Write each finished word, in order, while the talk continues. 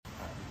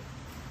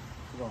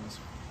Put on this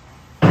one.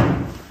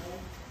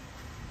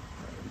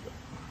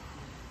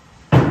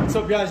 What's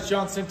up, guys?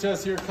 John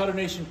Sintes here, Cutter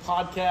Nation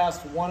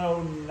Podcast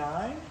 109?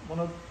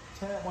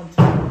 110?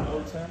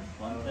 110?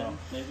 110,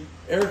 maybe.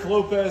 Eric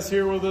Lopez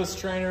here with us,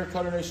 trainer,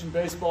 Cutter Nation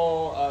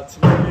Baseball.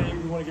 Today,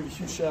 we want to give a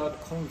huge shout out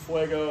to Clean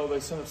Fuego.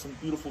 They sent us some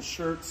beautiful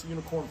shirts,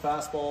 unicorn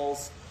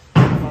fastballs.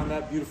 Find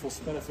that beautiful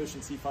spin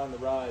efficiency, find the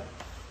ride.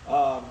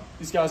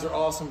 These guys are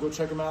awesome. Go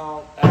check them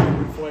out at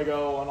Clean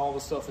Fuego on all the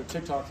stuff. Their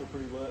TikToks are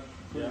pretty lit.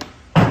 Yeah.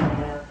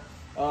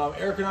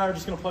 Eric and I are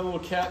just going to play a little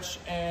catch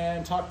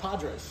and talk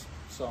Padres.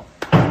 So,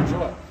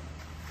 enjoy.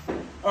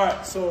 All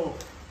right, so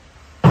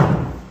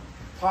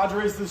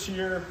Padres this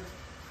year.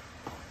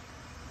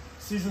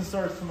 Season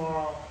starts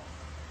tomorrow.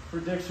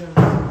 Predictions.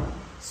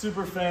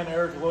 Super fan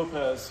Eric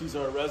Lopez. He's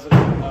our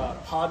resident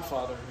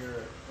podfather here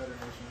at Cutter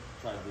Nation.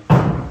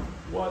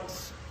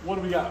 What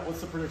do we got?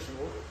 What's the prediction?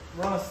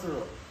 Run us through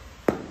it.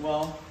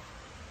 Well,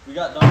 we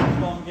got Dodgers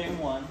going game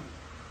 1.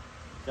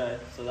 Okay,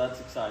 so that's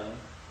exciting.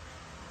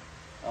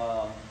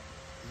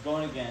 He's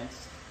going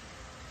against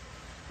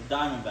the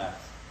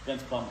Diamondbacks,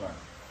 against Bumgarner.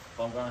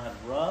 Bumgarner had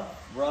a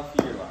rough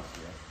year last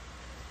year.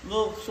 A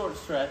little short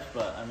stretch,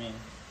 but I mean,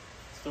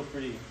 still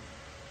pretty,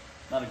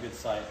 not a good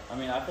sight. I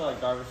mean, I feel like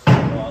Darvish is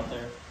going to go out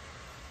there,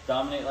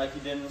 dominate like he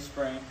did in the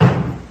spring,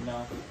 you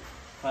know,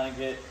 kind of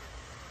get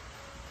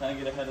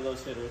ahead of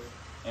those hitters,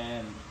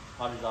 and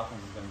Padres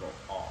offense is going to go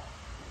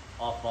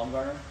off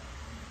Bumgarner.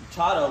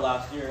 Machado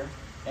last year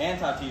and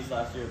Tatis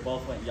last year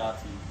both went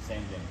Yahtzee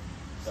same game.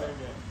 So,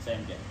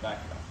 same game,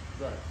 back to back.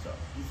 Right. So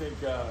you think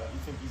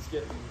he's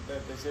getting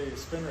that? They say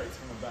his spin rate's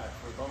coming back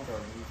for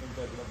Bumgarner. Do you think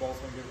that the ball's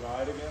going to get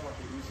ride again like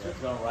it used to? It's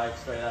going to ride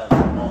straight out of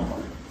the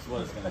ballpark. That's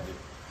what it's going to do.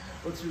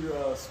 What's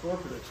your score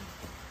prediction?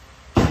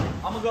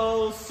 I'm going to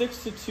go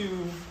 6-2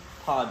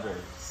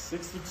 Padres.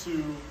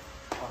 6-2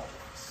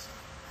 Padres.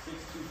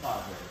 6-2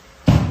 Padres.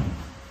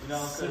 You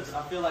know, because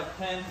I feel like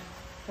Penn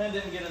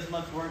didn't get as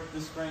much work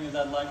this spring as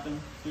I'd like them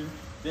to.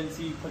 Didn't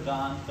see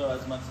Pagan throw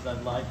as much as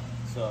I'd like,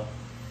 so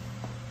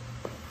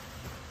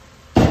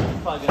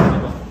probably gonna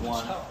give up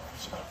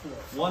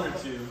one or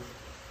two.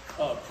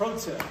 Pro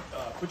tip: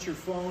 put your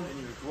phone in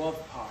your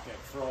glove pocket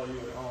for all you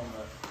at home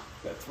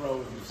that throw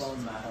with your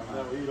phone.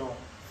 That way you don't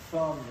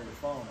thumb your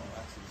phone on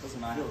accident.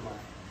 Doesn't feel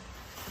right.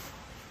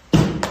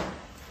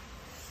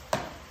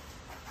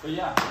 But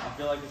yeah, I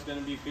feel like it's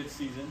gonna be a good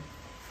season.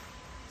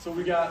 So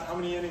we got, how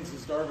many innings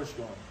is Darvish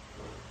going?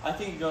 I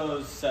think it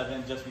goes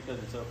 7 just because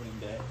it's opening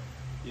day.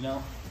 You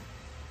know,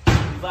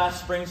 his last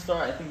spring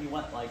start, I think he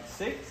went like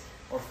 6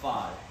 or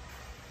 5.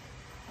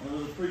 And it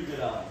was a pretty good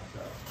outing,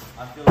 so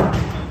I feel like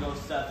he's going to go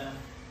 7,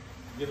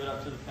 give it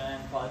up to the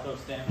pen, probably throw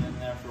Stanton in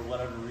there for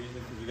whatever reason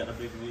because we got a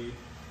big lead.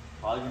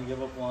 Probably going to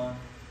give up 1,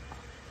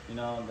 you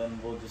know, and then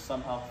we'll just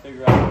somehow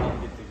figure out how to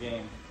get the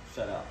game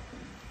shut out.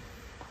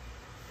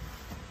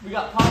 We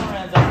got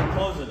Pomeranz as the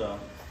closer, though.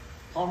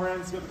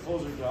 Pomeranz got the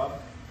closer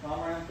job.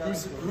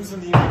 Who's in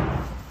the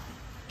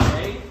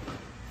 8?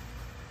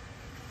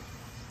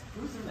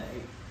 Who's in the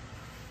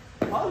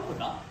 8? Probably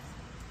Pagan.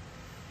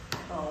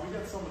 Oh, we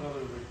got some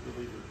other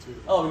reliever too.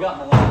 Oh, we got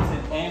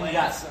Melanson and we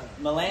got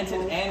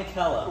Melanson and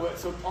Kella. Wait,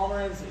 so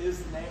Pomeranz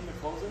is named the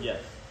closer?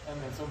 Yes.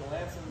 And then so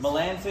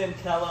Melanson,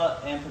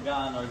 Kella, and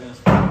Pagan are going to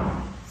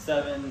start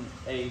 7,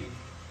 8.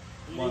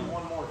 You need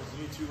one more because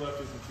you need 2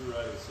 lefties and 2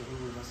 righties. So who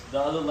are we missing? The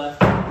other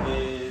lefty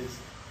is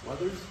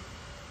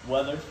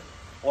Weathers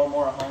or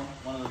Morejon,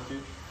 one of the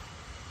 2.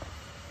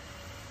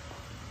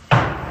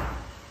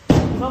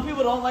 Some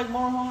people don't like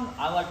Morejon.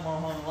 I like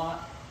Morejon a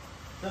lot.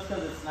 Just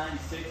because it's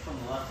 96 from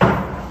the left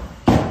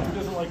side. Who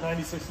doesn't like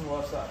 96 from the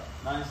left side?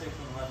 96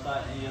 from the left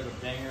side, and he has a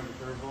banger of a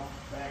curveball.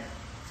 Banger.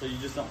 So you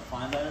just don't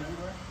find that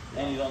everywhere. Yeah.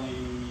 And he's only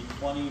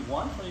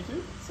 21,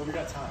 22. So we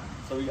got time.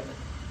 So we got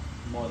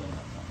more than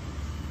enough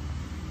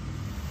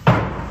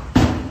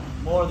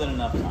time. More than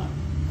enough time.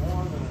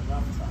 More than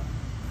enough time.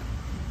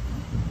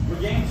 For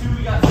game 2,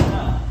 we got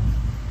Snell.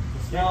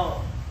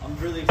 Snell, I'm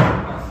really excited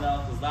about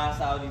Snell because last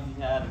outing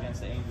he had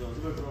against the Angels,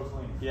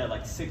 he had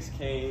like 6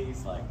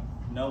 Ks, like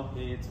no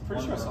hits.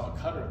 Pretty sure I saw a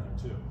cutter in there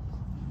too.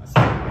 I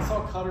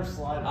saw a cutter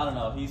slider. I don't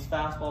know. He's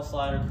fastball,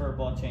 slider,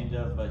 curveball,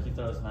 changeup, but he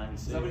throws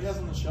 96. Is that what he has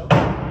on the show?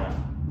 Yeah.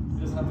 He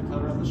doesn't have the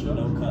cutter on the show?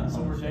 No cut.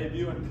 So we're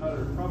debuting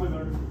cutter. Probably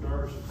learned from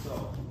Darvish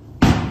himself.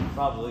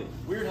 Probably.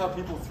 Weird how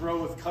people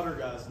throw with cutter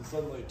guys and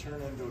suddenly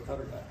turn into a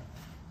cutter guy.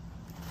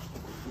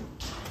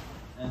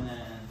 And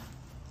then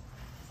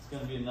it's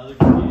going to be another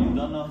good game.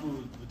 Don't know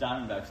who the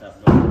Diamondbacks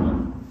have going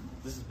on.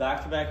 This is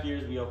back-to-back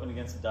years we open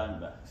against the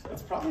Diamondbacks. So.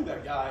 It's probably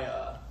that guy,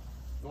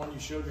 the one you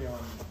showed me on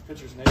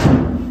Pitcher's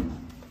Nation.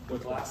 The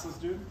glasses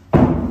dude?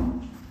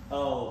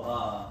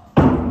 Oh,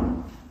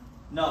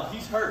 no,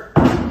 he's hurt.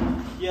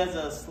 He has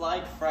a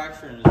slight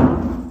fracture in his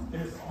arm? In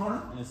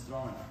his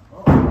throwing arm.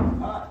 Oh,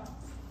 alright.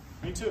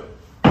 Me too.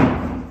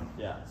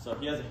 Yeah, so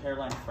he has a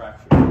hairline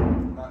fracture.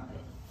 Not good.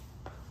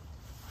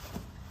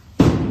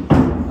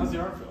 How's the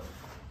arm feel?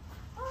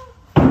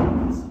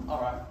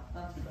 Alright,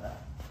 not too bad.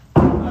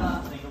 Try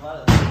not to think about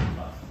it.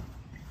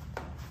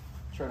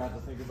 Try not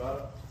to think about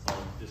it. So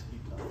just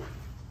keep going.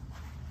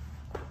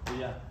 But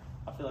yeah,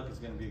 I feel like it's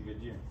going to be a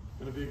good year.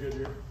 Gonna be a good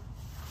year.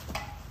 I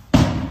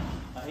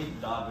hate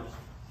the Dodgers.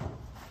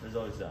 There's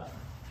always that.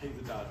 Hate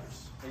the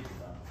Dodgers. Hate the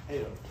Dodgers.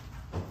 Hate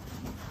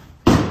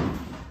them.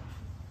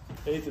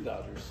 Hate the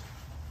Dodgers.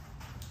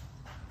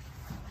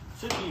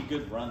 Should be a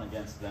good run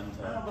against them.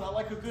 I know, but I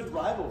like a good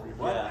rivalry.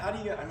 Why, Yeah. How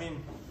do you? I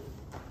mean,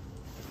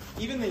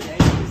 even the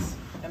Yankees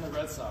and the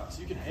Red Sox,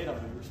 you can hate them,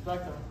 you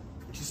respect them,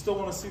 but you still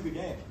want to see the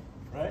game,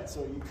 right?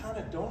 So you kind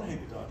of don't hate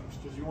the Dodgers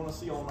because you want to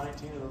see all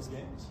 19 of those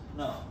games.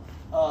 No.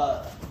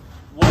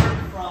 Word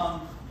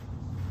from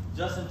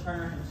Justin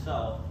Turner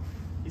himself.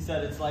 He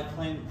said it's like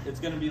playing. It's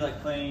going to be like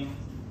playing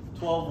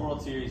 12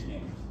 World Series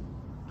games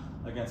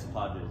against the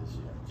Padres this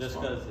year. Just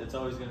because it's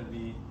always going to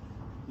be,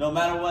 no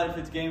matter what. If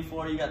it's Game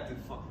 4, you got the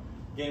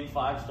Game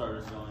 5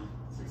 starters going.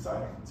 It's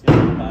exciting. It's going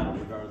to be a battle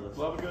regardless.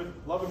 Love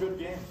a good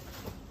game.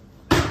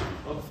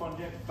 Love a fun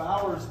game.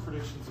 Bauer's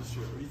predictions this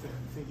year. What do you think?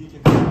 You think he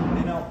can?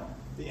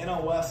 The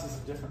NL West is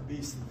a different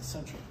beast than the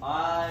Central.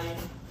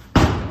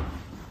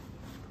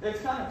 It's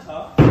kind of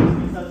tough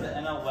because the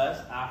NL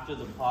West after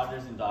the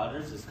Padres and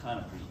Dodgers is kind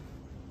of weak.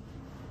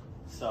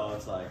 So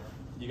it's like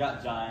you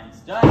got Giants.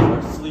 Giants are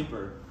a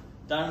sleeper.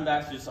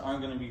 Diamondbacks just aren't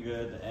going to be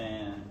good,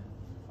 and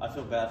I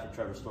feel bad for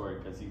Trevor Story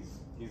because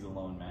he's a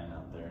lone man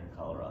out there in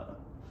Colorado,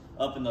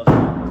 up in those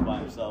mountains by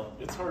himself.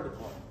 It's hard to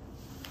play.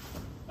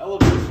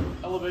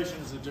 Elevation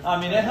is a different.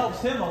 I mean, it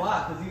helps him a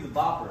lot because he's a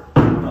bopper.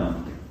 But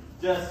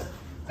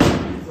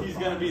he's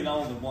going to be the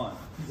only one.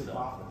 He's a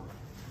bopper.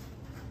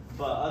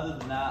 But other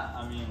than that,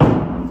 I mean,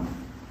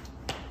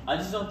 I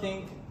just don't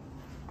think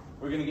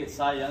we're going to get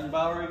Cy Young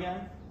Bauer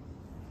again.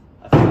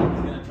 I feel like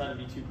he's going to try to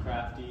be too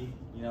crafty.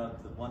 You know,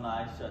 the one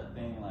eye shut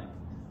thing. Like,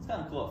 it's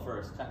kind of cool at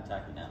first, kind of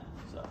tacky now.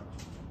 So,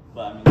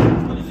 but I mean,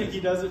 that's what You it think is.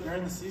 he does it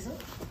during the season?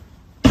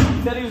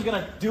 He said he was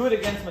going to do it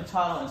against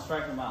Machado and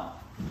strike him out.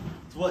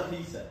 It's what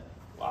he said.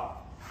 Wow.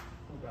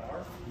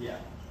 Bauer? Yeah.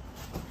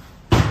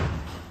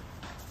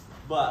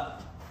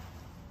 But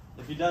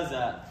if he does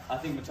that, I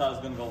think Machado's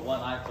going to go one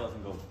eye close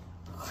and go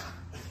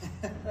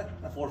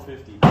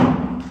 450.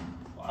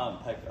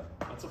 Pecco.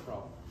 That's a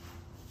problem.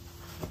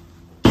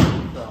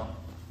 So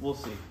we'll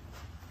see.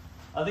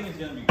 I think it's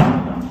going to be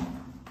good.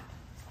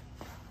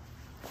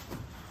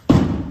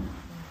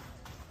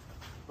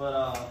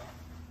 But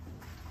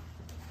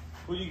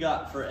who you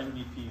got for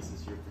MVPs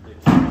this year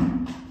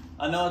predictions?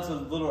 I know it's a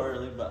little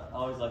early, but I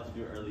always like to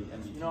do early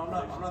MVP. You know, I'm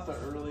predictions. not the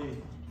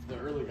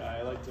early guy.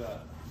 I like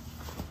to,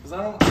 because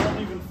I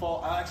don't even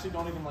follow. I actually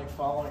don't even like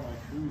following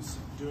like who's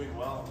doing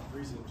well in the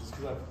preseason, just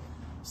because I've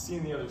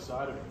seen the other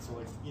side of it. So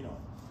like, you know,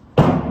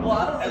 Well,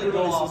 I don't really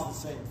everybody go says off. the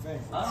same thing.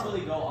 I don't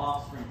really go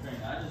off spring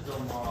training. I just go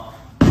more off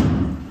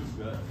who's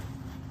good.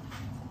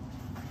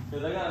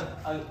 Because I got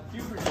a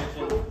few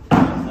predictions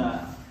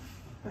that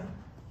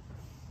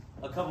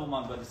a couple of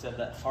my buddies said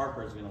that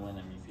Harper is going to win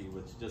MVP,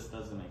 which just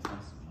doesn't make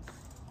sense to me.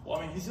 Well,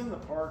 I mean, he's in the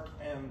park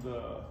and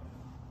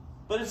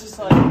But it's just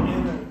like,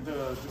 in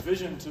the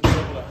division to be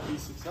able to be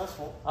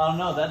successful. I don't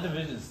know. That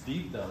division's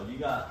deep though. You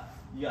got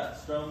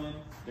Stroman,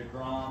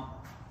 DeGrom,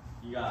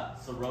 you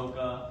got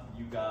Soroka,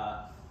 you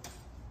got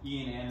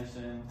Ian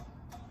Anderson.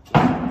 The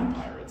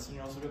Pirates, and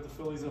you also got the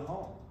Phillies at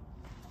home.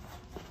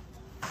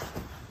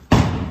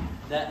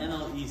 That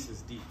NL East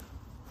is deep.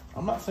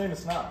 I'm not saying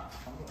it's not.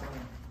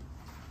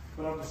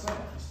 But I'm just saying,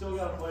 you still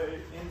got to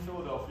play in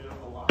Philadelphia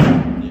a lot.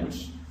 Yeah.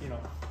 Which, you know,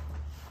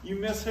 you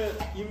miss hit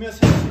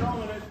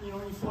Stroman, it, you know,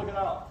 you flick it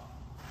out.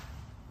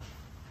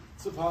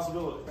 It's a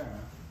possibility.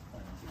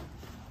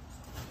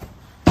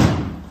 I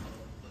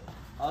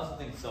also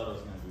think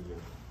Soto's going to do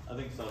good. I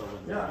think Soto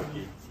wins Yeah, I MVP.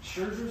 mean,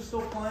 Scherzer's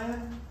still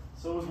playing.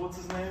 So is, what's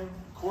his name?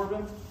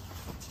 Corbin?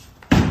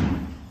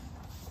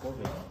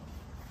 Corbin.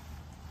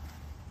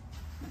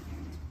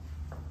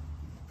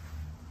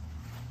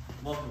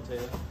 Welcome,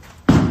 Taylor.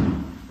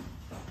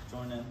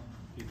 Join in if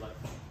you'd like.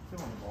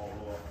 Come on, the ball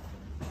roll.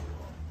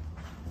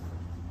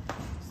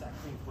 It's that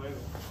clean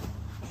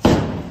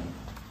fuego.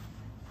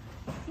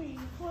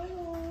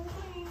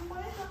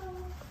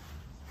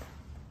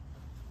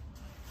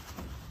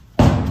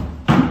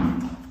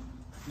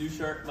 New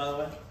shirt, by the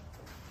way.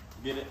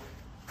 Get it.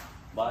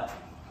 Buy it.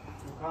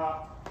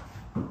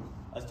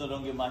 I still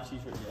don't get my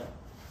t-shirt yet.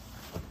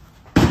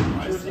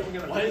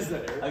 Why is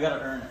that, Eric? I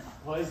gotta earn it.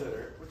 Why is that,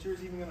 Eric? What's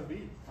yours even going to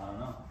be? I don't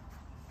know.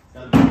 It's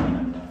gotta be right after, I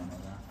don't know that.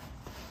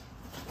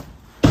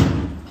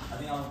 I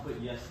think I'm gonna put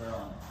yes sir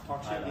on it.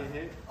 Talk shit, get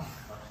hit?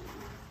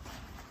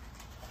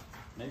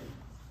 Maybe.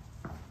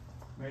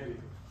 Maybe.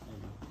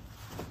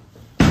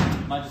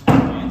 Might just put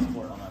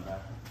Jansport on my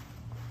back.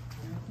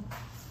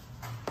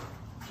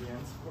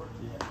 Jansport?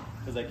 Yeah.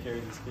 Because I carry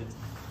these kids.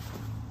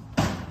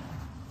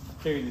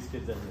 Carry these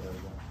kids everywhere we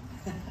go.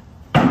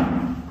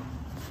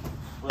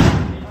 What else?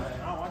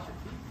 Oh, watch your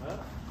feet,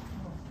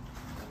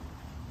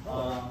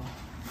 bud.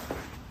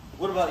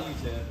 What about you,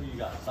 Taylor? Who you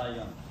got? Cy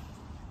Young.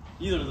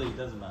 Either league,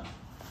 doesn't matter.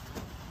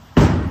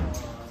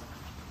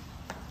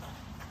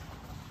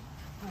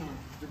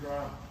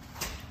 DeGrom.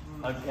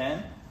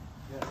 Again?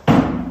 Yeah.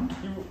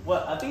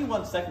 I think he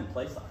won second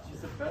place last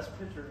He's year. the best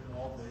pitcher in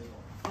all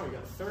baseball. Oh, you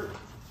got third.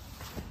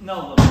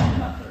 No, LeBron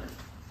got third.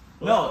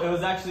 No, it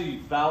was actually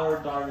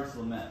Ballard, Darvish,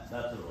 Lamet.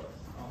 That's what it was.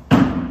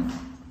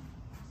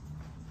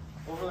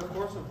 Over the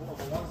course of a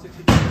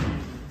 162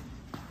 season,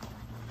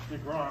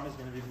 DeGrom is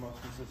going to be the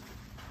most consistent.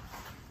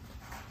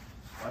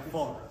 By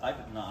far. I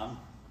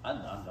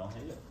don't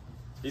hate it.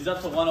 He's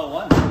up to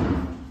 101.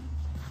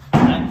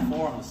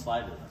 94 on the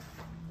slider.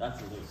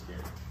 That's a little scary.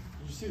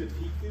 Did you see the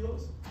peak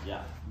velos?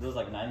 Yeah, it was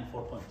like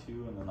 94.2,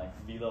 and then like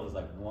velo was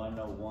like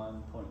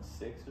 101.6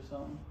 or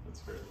something.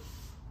 That's crazy.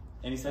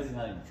 And he says he's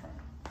not even trying.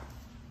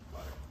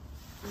 Liar.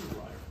 He's a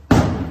liar.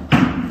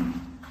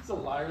 He's a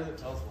liar that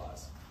tells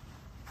lies.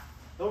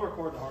 They'll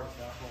record the hardest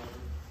fastball.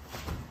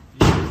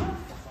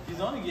 He's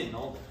only getting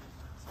older.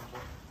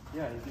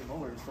 Yeah, he's getting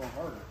older. He's throwing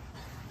harder.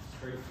 It's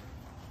crazy.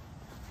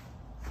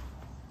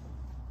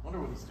 Wonder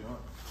what he's doing.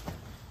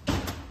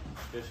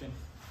 Fishing.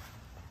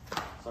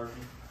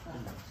 Surfing.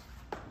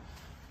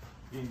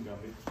 Being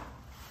gummy.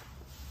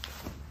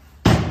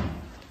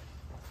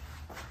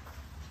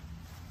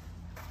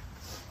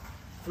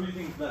 Who do you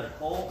think is better,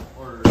 Cole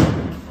or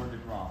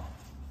DeGrom?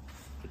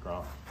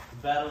 DeGrom. The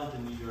battle of the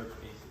New York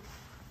Aces.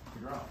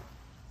 DeGrom.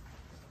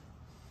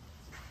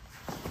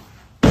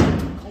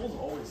 Cole's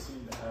always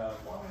seemed to have.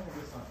 Well, I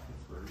guess not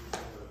Pittsburgh. He's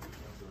got a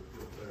defensive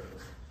field there.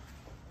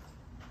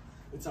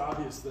 It's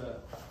obvious that,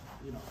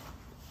 you know,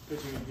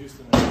 pitching in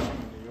Houston and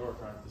pitching in New York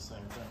aren't the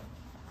same thing.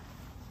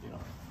 You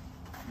know,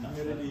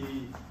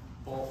 humidity,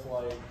 ball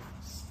flight,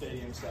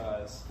 stadium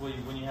size. Well,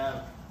 when you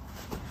have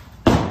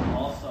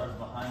all-stars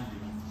behind you,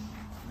 it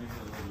makes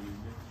it a little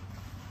easier.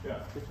 Yeah.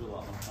 Pitch with a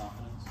lot more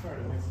confidence. All right,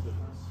 it makes a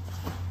difference.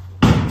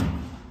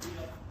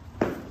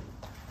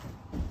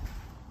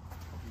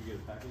 You get a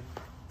package?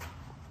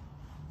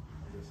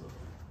 I guess so.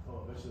 Oh,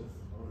 I bet you that's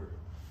the motor.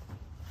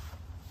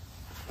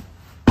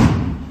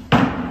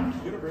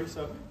 You gonna break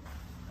something?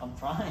 I'm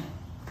trying.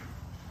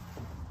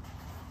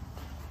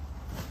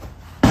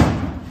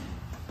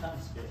 Kind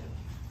of scared.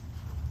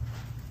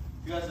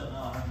 If you guys don't know,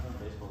 I haven't done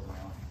baseball in a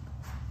while.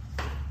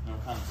 And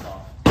I'm kind of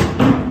soft.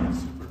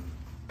 Super.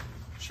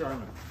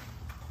 Charmin.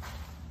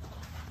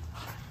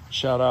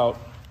 Shout out.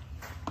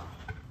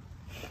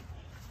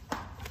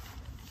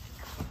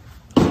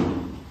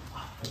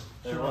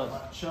 There it was.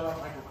 Shout out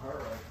Michael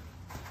Cartwright.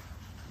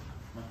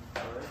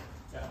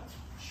 Yeah,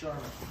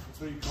 Charmin. That's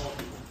what you call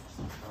people.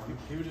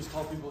 He would just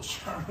call people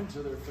Charmin to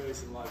their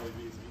face in live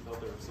AVs, and he thought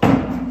they were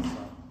something.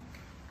 So.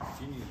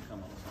 You need to come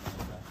up with something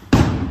like that.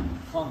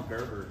 Call him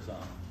Gerber or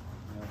something.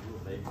 You know, do a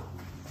bagel.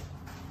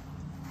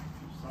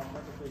 Sound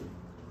like a baby.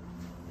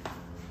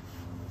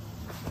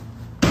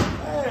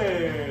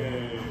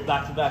 Hey!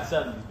 Back-to-back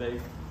sevens,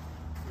 baby.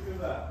 Look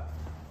at that.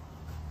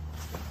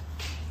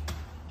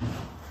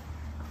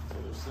 So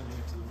they're sending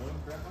it to the moon,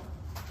 Grandpa?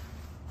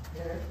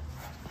 Yeah.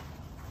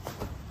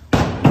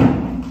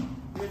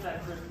 You get that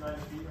crisp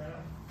 90 feet right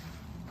now?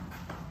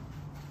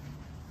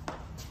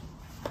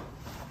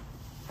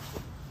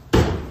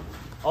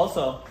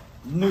 Also,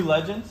 new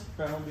legends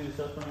for MLB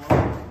The Show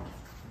 21.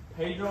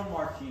 Pedro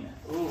Martinez.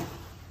 Ooh.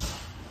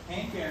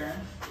 Hank Aaron.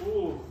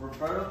 Ooh.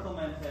 Roberto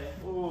Clemente.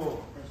 Ooh.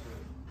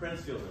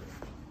 Prince Fielder.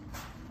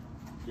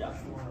 Yeah.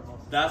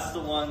 That's the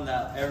one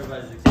that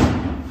everybody's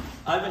excited.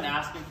 I've been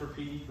asking for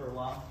PD for a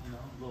while, you know,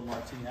 a little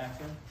Martini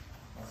action.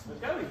 There's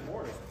got to be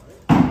more though,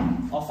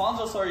 right?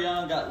 Alfonso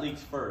Soriano got leaked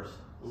first,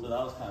 so that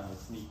was kind of a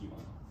sneaky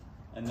one.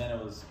 And then it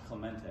was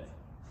Clemente.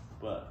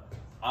 But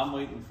I'm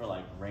waiting for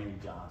like Randy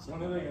Johnson.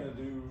 When are they going to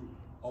do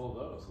all of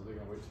those? Are they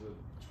going to wait till the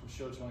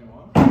show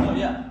 21? Oh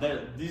yeah,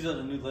 these are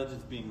the new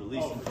legends being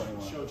released in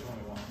 21. Show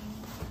 21.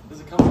 Does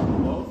it come out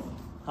in both?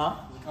 Huh?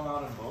 Does it come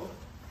out in both?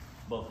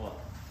 Both what?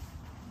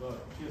 Both.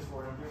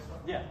 PS4 and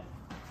PS5? Yeah.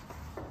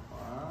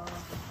 Wow.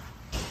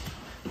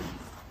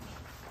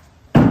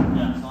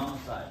 Yeah, it's on the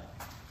side.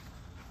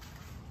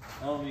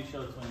 MLB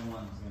Show 21 is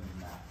going to be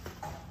max.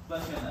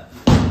 Especially on that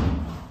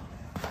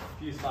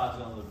PS5 is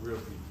going to look real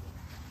beautiful.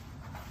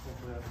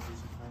 Hopefully I have a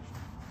decent connection.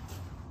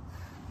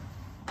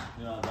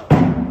 You know, that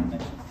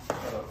next one.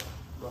 Shut up.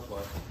 Rough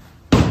life.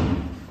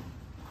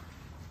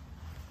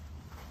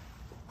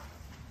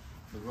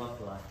 The rough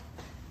life.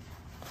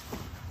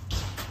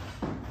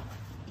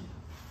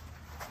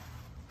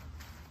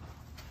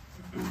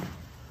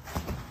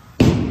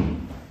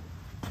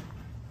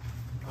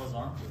 How's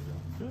arm feel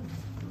doing? Good.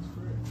 That's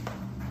great.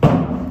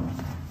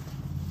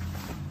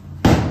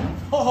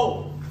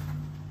 Oh!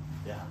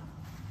 Yeah.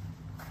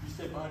 You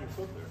stay behind your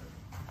foot there.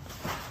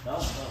 That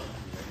was You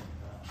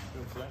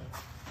know what I'm saying?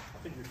 I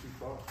think you're too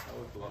far. That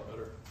looked a lot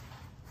better.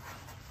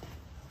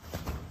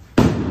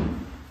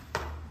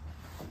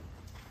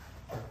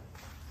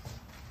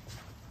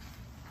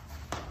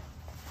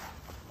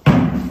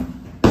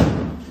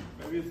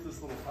 Maybe it's this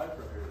little pipe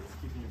right here that's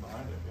keeping you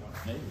behind it, you know?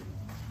 maybe.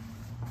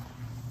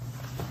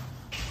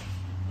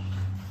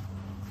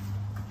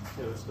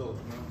 Yeah, it's still,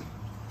 you know?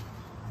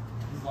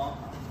 It's long.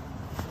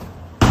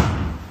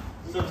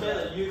 So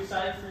Taylor, you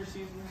excited for your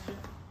season this year?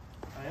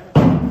 I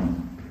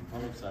am.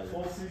 I'm excited.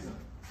 Full season.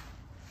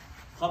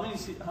 How many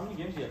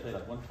games do you have played?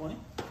 Like 120?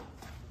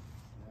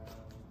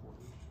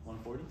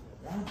 140?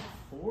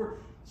 140?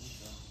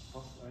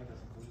 Plus, I think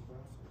that's including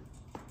class.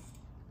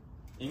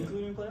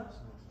 Including playoffs?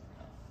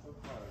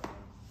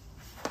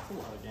 That's a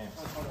lot of games.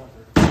 That's how long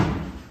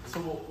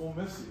So we'll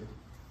miss you.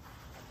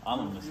 I'm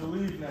gonna miss You'll it.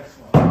 leave next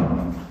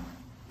month.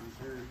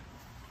 they're-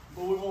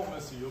 But we won't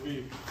miss you. You'll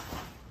be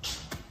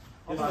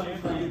I'll on still be a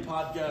playing.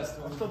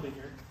 podcast. I'll still be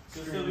here.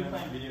 He'll still be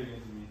playing video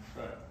games with me.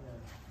 Right.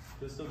 Yeah.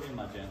 He'll still be in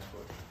my jam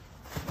sport.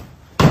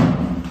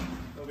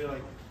 It'll be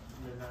like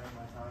midnight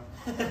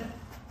my time.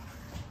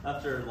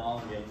 After a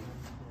long game.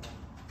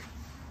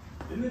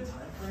 Isn't the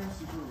time frame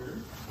super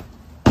weird?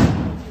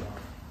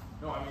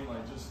 No, I mean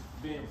like just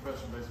being a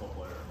professional baseball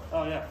player. Like,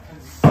 Oh yeah.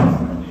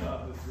 consistently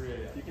up at 3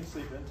 a.m. You can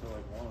sleep until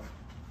like 1,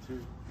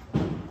 2.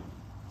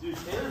 Dude,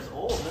 Taylor's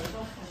old. There's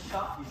no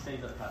shot he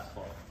stays up past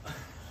 12.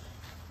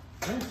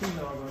 I haven't seen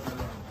that all go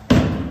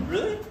down.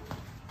 Really?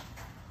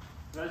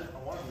 I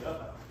want to be up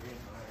after the game,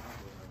 but I don't have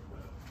to.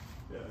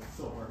 Yeah, it's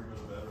so hard to go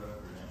to bed right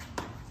after a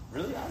game.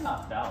 Really? I'm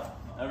knocked out.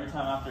 Every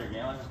time after a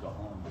game, I just go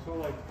home. I feel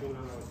like go to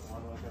like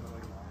 1, like at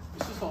like 9.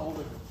 It's just a whole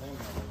different thing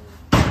though.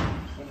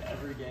 When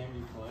every game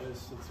you play is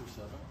 6 or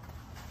 7,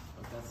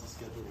 like that's the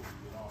schedule you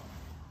get on.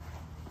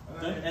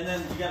 And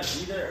then you gotta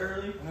be there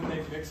early And then they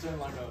mix in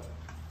like a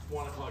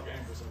 1 o'clock game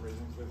for some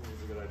reason. Which I think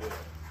is a good idea.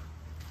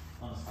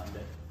 on a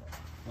Sunday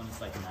when it's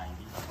like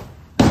 90.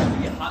 Does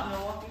it get hot in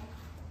Milwaukee?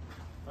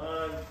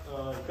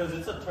 Because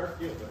it's a turf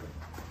field, right?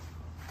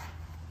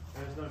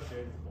 There's no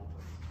shade in the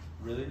bullpen.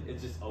 Really?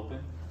 It's just open?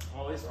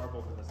 Well, at least our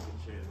bullpen has to get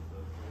shade with the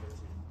other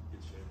team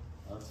gets shade.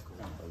 Oh, that's cool.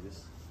 Focus.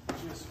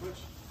 We should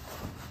switch.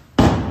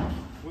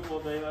 Well,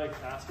 they like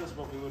ask us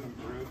what we would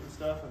improve and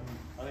stuff, and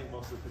I think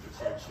most of the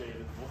pitchers like shade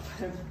in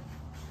the bullpen.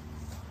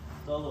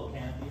 Throw a little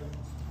canopy.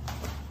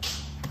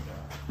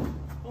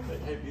 Well,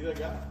 hey, be that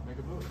guy. Make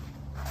a move.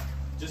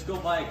 Just go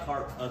buy a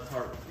tarp.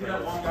 Be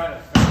that one guy to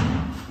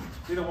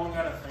faint. Be the one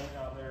guy to faint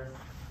out there.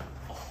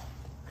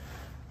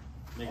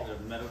 Make it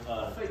a medical,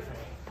 I'll fake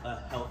faint. a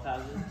health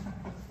hazard.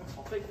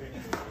 I'll fake faint.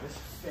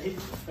 Fake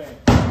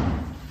faint.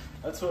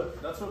 That's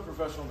what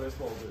professional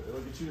baseball will do.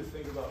 It'll get you to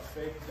think about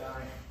fake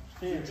dying.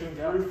 Team, To team,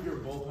 improve your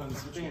bullpen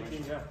Team, team,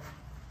 situation. yeah.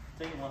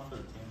 Taking one for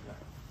the team.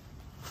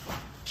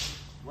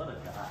 What a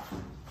guy.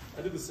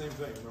 I did the same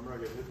thing. Remember, I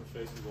got hit in the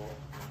face with the ball.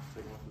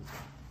 Taking one for the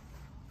team.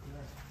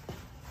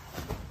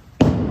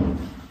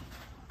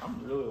 I'm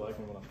really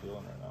liking what I'm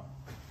feeling right now.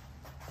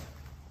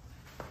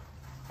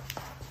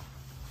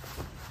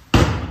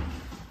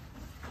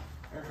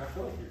 Eric, I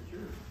feel like you're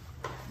cured.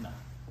 No.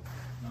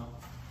 No.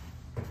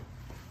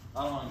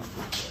 I don't want to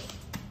get this.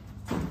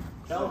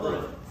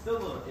 Calibrated. Still a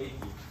little achy.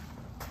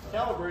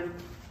 Calibrated.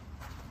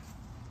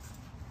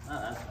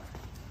 That's fine.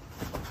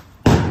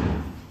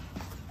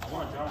 I Come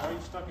want on, to John, why are you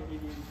stuck in 80?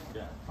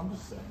 Yeah. I'm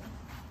just saying.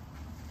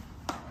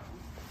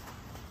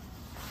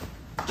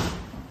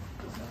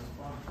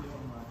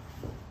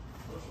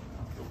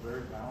 I feel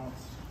very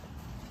balanced.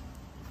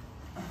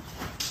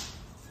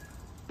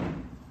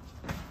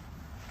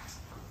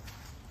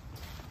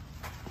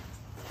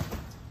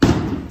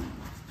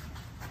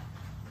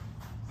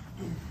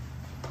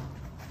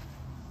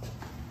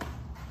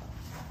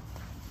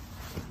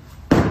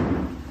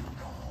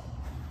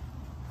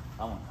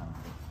 That one kind of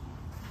cool.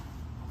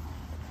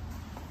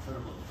 Sort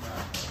of little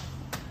crack.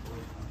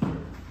 I'm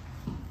sure.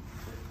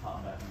 Just pop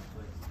back into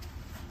place.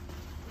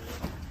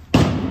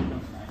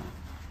 Comes nice.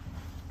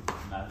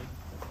 Imagine.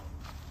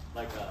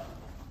 Like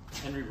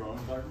Henry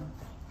Rodengarten.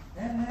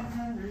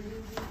 Henry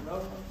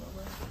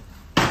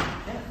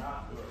can't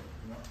not do it,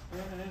 you know?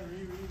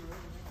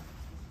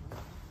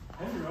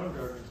 Henry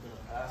Rodengarten is going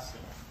to pass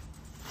him.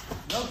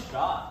 No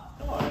shot.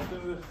 No, I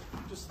think that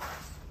just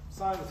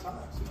sign the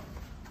times, you know?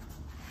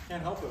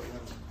 Can't help it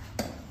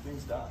when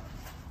things die.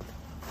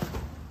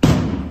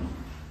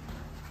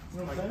 You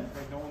know what I'm saying?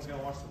 Like no one's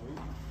gonna watch the league.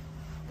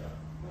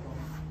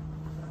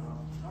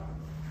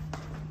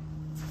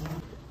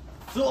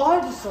 So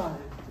I decided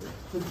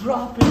to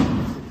drop it.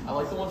 I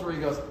like the ones where he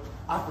goes,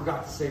 I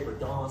forgot to say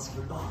Verdonsk.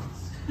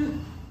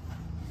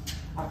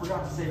 I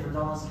forgot to say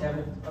Verdonsk,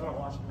 Kevin. I don't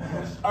watch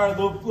it. All right,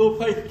 little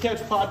play catch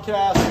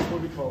podcast.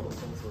 What do we call this?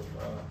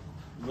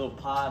 Little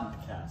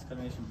podcast.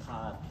 Combination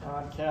podcast.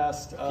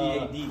 Podcast.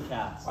 PAD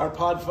cast. Our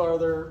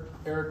podfather,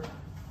 Eric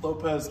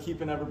Lopez,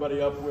 keeping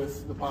everybody up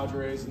with the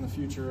Padres in the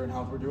future and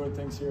how we're doing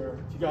things here.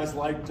 If you guys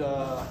liked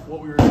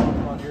what we were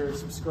talking about here,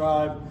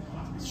 subscribe,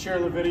 share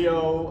the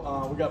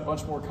video. We got a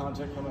bunch more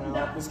content coming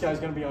out. This guy's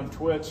going to be on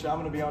Twitch. I'm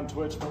going to be on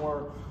Twitch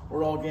more.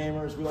 We're all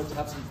gamers. We like to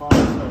have some fun.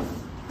 So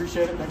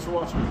appreciate it. Thanks for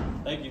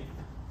watching. Thank you.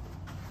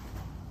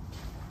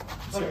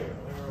 Okay.